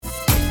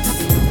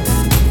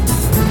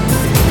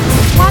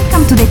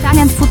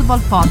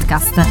Football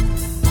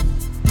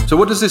Podcast. So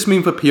what does this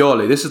mean for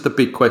Pioli? This is the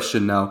big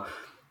question now.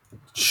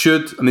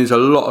 There's a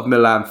lot of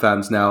Milan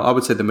fans now, I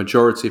would say the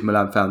majority of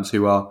Milan fans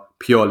who are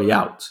Pioli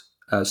out.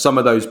 Some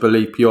of those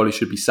believe Pioli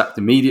should be sacked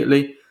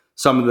immediately.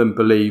 Some of them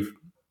believe,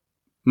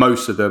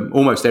 most of them,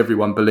 almost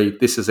everyone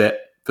believe this is it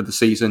for the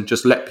season.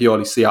 Just let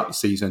Pioli see out the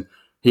season.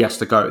 He has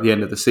to go at the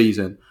end of the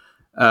season.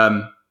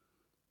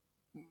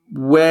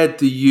 Where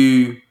do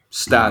you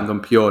stand on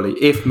Pioli?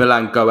 If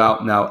Milan go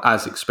out now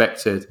as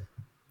expected,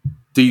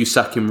 do you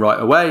sack him right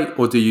away,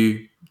 or do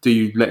you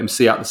let him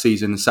see out the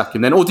season and sack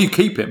him then, or do you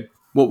keep him?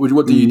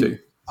 What do you do?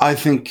 I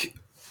think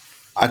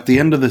at the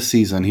end of the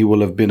season, he will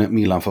have been at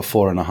Milan for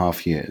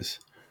 4.5 years.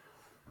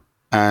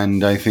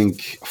 And I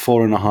think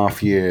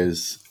 4.5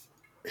 years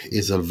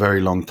is a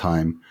very long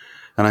time.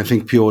 And I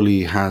think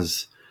Pioli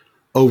has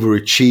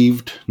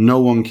overachieved. No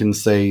one can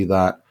say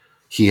that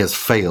he has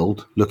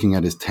failed looking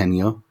at his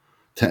tenure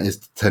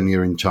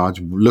in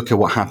charge. Look at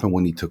what happened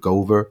when he took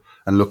over,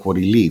 and look what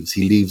he leaves.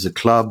 He leaves a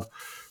club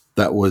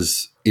that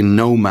was in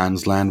no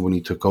man's land when he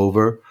took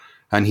over,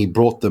 and he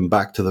brought them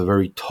back to the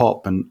very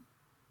top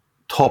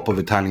of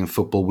Italian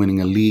football,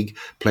 winning a league,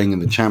 playing in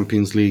the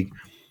Champions League.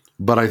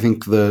 But I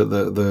think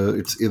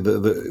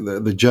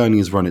the journey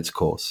has run its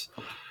course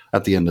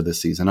at the end of the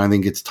season. I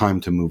think it's time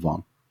to move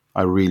on.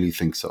 I really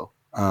think so.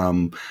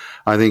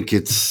 I think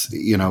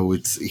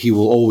he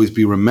will always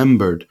be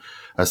remembered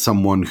as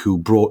someone who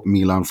brought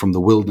Milan from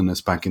the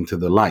wilderness back into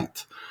the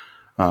light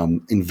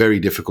in very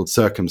difficult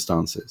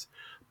circumstances.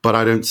 But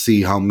I don't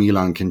see how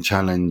Milan can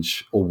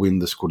challenge or win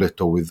the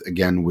Scudetto with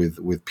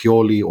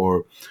Pioli,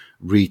 or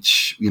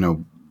reach,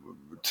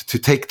 to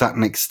take that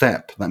next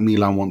step that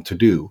Milan want to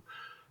do.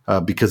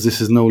 Because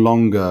this is no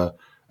longer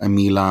a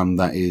Milan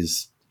that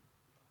is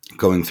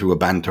going through a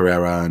banter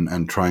era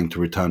and trying to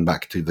return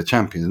back to the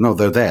champions. No,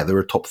 they're there. They're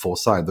a top 4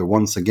 side. They're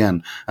once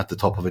again at the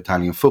top of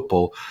Italian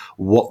football.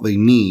 What they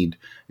need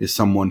is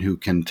someone who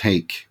can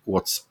take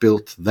what's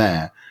built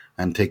there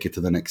and take it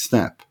to the next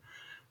step.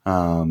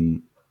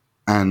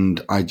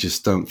 And I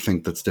just don't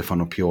think that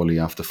Stefano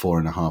Pioli, after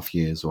 4.5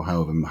 years, or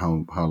however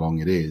how long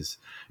it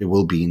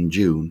will be in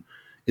June,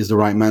 is the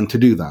right man to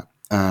do that.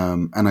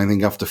 And I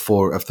think after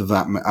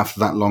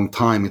that long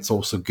time, it's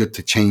also good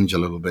to change a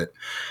little bit,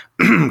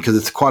 because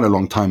it's quite a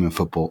long time in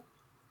football.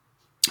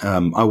 I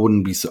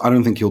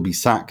don't think he'll be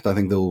sacked. I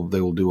think they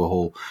will do a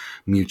whole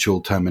mutual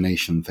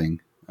termination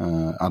thing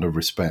out of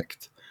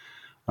respect,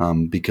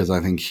 because I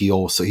think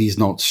he's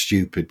not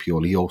stupid.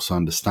 Pioli, he also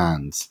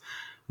understands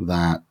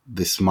that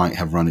this might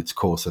have run its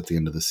course at the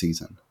end of the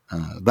season.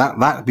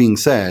 That being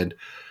said,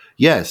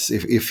 yes,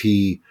 if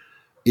he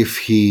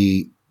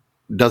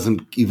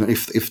doesn't, even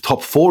if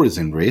top 4 is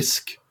in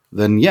risk,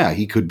 then yeah,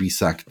 he could be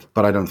sacked.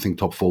 But I don't think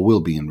top 4 will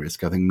be in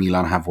risk. I think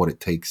Milan have what it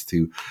takes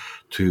to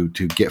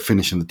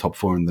finish in the top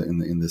 4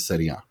 in the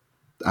Serie A.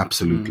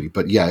 Absolutely.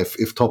 But yeah,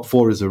 if top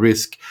 4 is a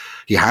risk,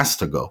 he has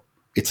to go.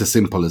 It's as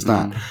simple as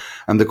that.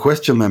 And the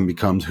question then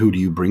becomes, who do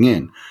you bring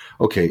in?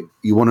 Okay,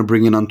 you want to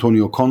bring in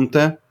Antonio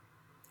Conte?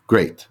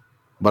 Great.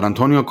 But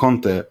Antonio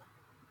Conte,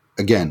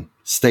 again,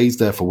 stays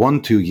there for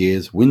 1-2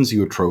 years, wins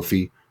you a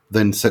trophy,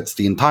 then sets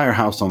the entire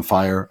house on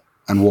fire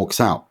and walks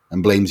out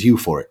and blames you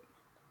for it.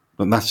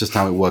 But that's just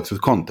how it works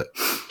with Conte.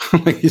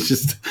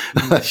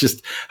 That's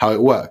just how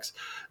it works.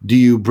 Do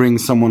you bring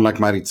someone like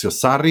Maurizio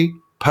Sarri?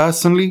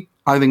 Personally,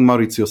 I think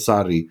Maurizio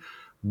Sarri,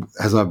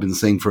 as I've been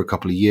saying for a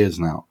couple of years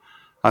now,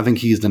 I think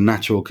he's the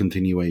natural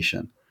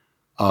continuation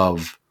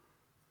of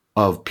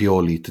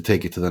Pioli to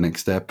take it to the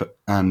next step,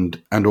 and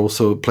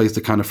also plays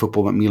the kind of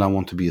football that Milan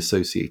want to be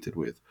associated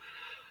with.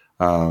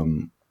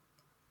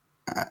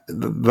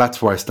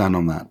 That's where I stand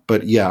on that.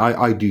 But yeah,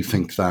 I do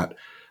think that,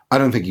 I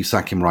don't think you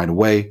sack him right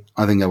away.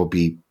 I think that would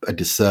be a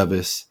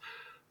disservice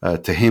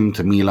to him,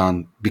 to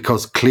Milan,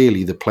 because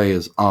clearly the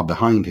players are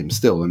behind him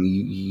still. I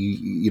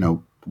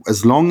mean,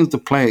 as long as the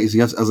player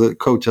as a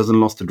coach hasn't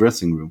lost the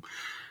dressing room,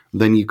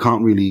 then you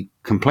can't really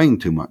complain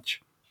too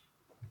much.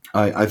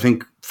 I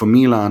think for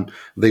Milan,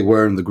 they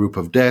were in the group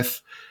of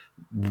death.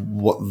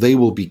 What they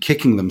will be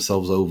kicking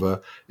themselves over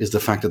is the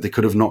fact that they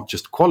could have not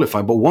just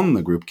qualified, but won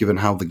the group, given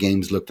how the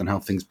games looked and how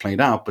things played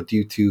out. But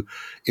due to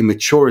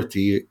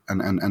immaturity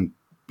and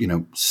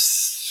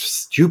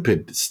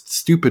stupid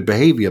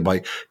behavior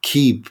by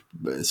key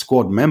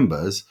squad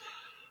members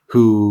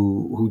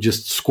who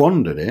just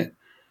squandered it,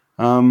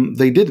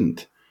 they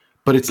didn't.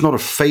 But it's not a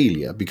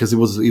failure, because it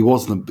was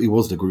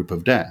the group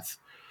of death.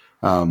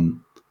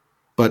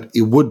 But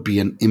it would be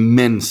an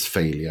immense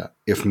failure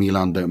if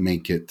Milan don't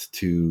make it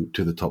to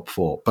the top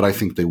 4. But I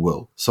think they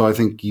will. So I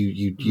think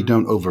you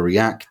don't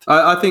overreact.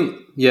 I think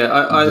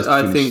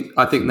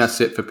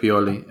that's it for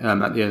Pioli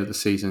at the end of the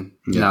season.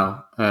 Yeah.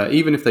 Now,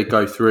 even if they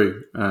go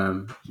through,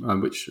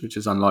 which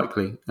is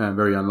unlikely,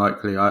 very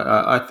unlikely.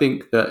 I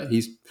think that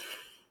he's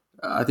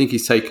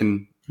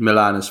taken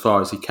Milan as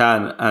far as he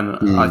can,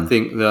 and I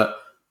think that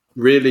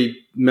really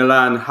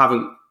Milan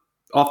haven't.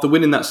 After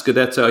winning that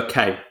Scudetto,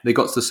 okay, they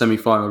got to the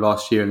semi-final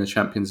last year in the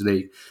Champions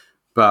League,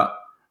 but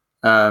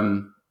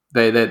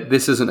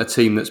this isn't a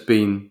team that's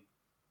been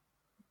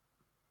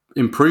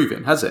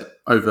improving, has it,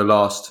 over the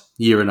last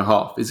year and a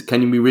half?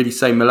 Can we really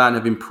say Milan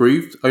have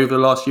improved over the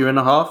last year and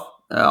a half?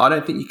 I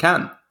don't think you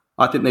can.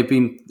 I think they've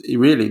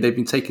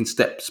been taking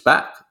steps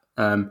back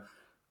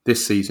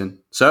this season.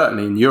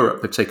 Certainly in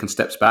Europe, they've taken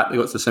steps back. They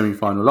got to the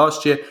semi-final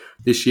last year.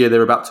 This year,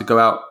 they're about to go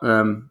out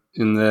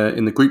in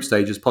the group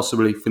stages,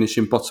 possibly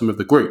finishing bottom of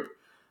the group.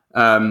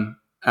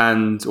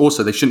 And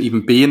also, they shouldn't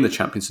even be in the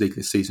Champions League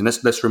this season.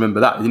 Let's remember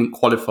that. They didn't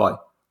qualify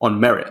on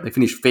merit. They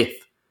finished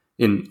fifth.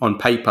 On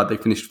paper, they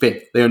finished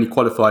fifth. They only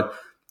qualified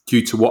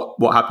due to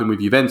what happened with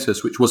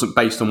Juventus, which wasn't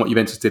based on what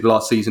Juventus did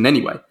last season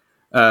anyway.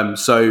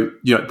 So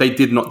they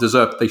did not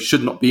deserve. They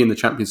should not be in the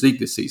Champions League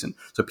this season.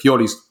 So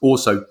Pioli's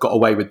also got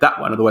away with that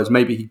one. Otherwise,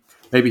 maybe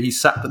he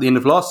sacked at the end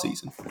of last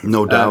season.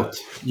 No doubt.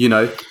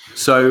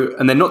 So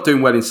and they're not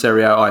doing well in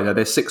Serie A either.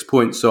 They're 6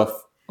 points off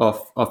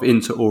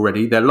Inter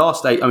already. Their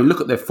last 8. I mean,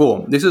 look at their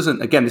form. This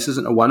isn't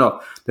a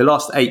one-off. Their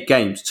last 8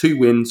 games: 2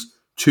 wins,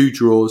 2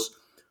 draws,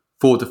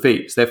 4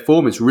 defeats. Their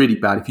form is really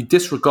bad. If you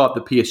disregard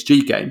the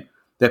PSG game,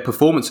 their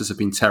performances have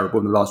been terrible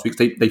in the last weeks.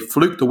 They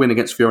fluked the win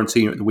against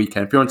Fiorentina at the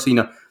weekend.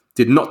 Fiorentina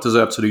did not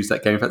deserve to lose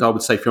that game. In fact, I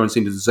would say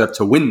Fiorentina deserved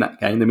to win that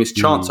game. They missed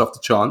chance after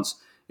chance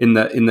in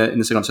the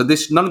second. So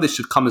none of this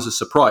should come as a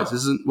surprise.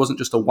 This wasn't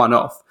just a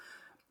one-off.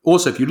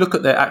 Also, if you look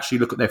at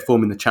their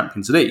form in the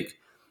Champions League,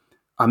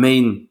 I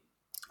mean,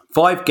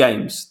 5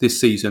 games this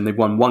season, they've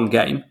won 1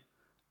 game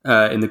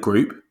in the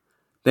group.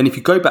 Then if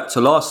you go back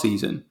to last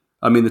season,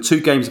 I mean, the 2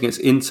 games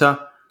against Inter,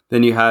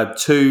 then you had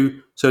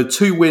 2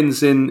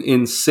 wins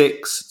in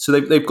 6. So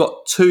they've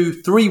got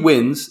 3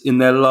 wins in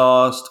their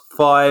last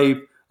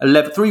 3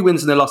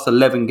 wins in their last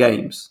 11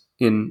 games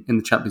in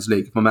the Champions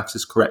League, if my maths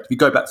is correct. If you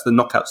go back to the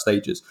knockout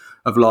stages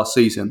of last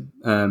season,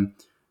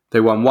 they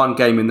won 1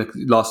 game in the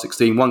last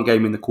 16, 1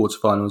 game in the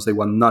quarterfinals. They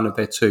won none of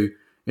their 2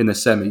 in the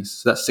semis.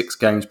 So that's 6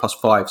 games plus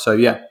 5. So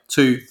yeah,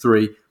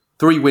 3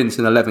 wins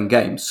in 11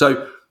 games.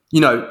 So,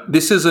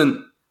 this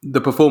isn't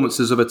the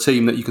performances of a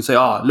team that you can say,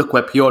 look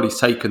where Pioli's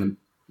taken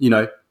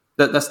them.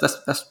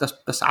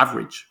 That's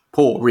average,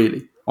 poor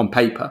really on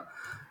paper.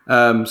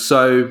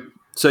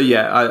 So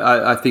yeah,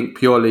 I think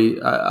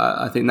Pioli.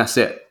 I think that's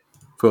it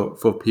for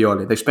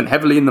Pioli. They've spent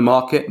heavily in the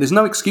market. There's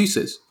no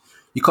excuses.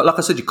 Like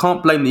I said, you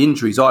can't blame the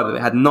injuries either. They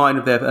had 9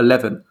 of their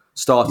 11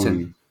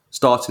 starting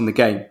the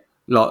game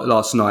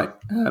last night.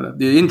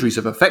 The injuries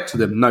have affected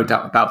them, no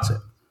doubt about it.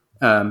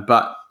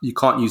 But you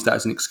can't use that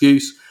as an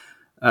excuse.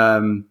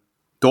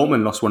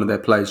 Dortmund lost one of their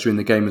players during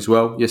the game as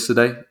well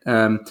yesterday.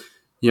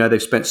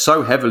 They've spent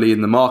so heavily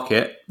in the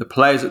market. The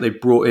players that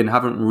they've brought in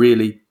haven't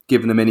really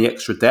given them any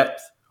extra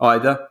depth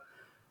either.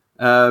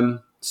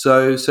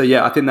 So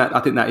yeah, I think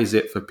that is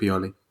it for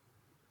Pioli.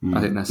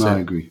 I think that's it. I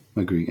agree.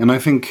 And I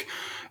think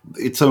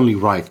it's only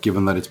right,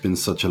 given that it's been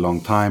such a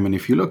long time. And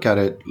if you look at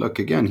it,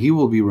 again, he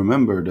will be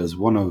remembered as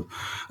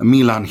a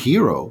Milan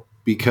hero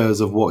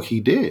because of what he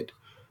did.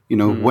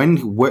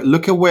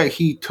 Look at where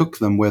he took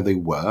them, where they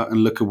were,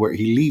 and look at where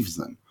he leaves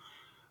them.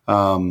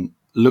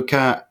 Look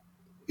at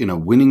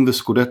winning the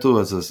Scudetto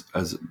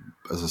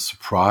as a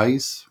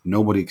surprise.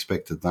 Nobody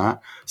expected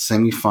that.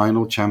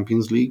 Semi-final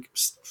Champions League,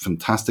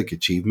 fantastic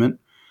achievement.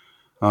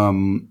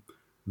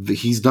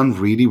 He's done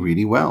really,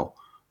 really well.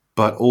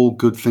 But all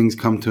good things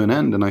come to an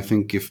end. And I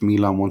think if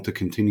Milan want to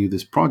continue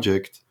this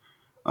project,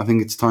 I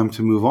think it's time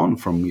to move on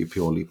from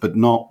Pioli, but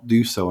not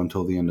do so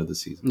until the end of the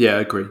season. Yeah,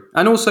 I agree.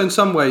 And also in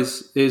some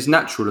ways it's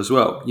natural as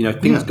well.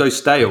 Things go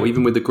stale,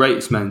 even with the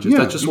greatest managers.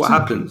 That's just what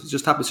happens. It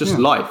just happens. It's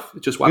just life.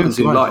 It's just what happens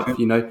in life.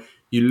 Yeah.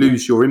 You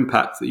lose your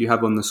impact that you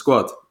have on the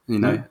squad,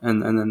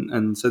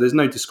 and so there's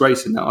no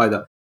disgrace in that either.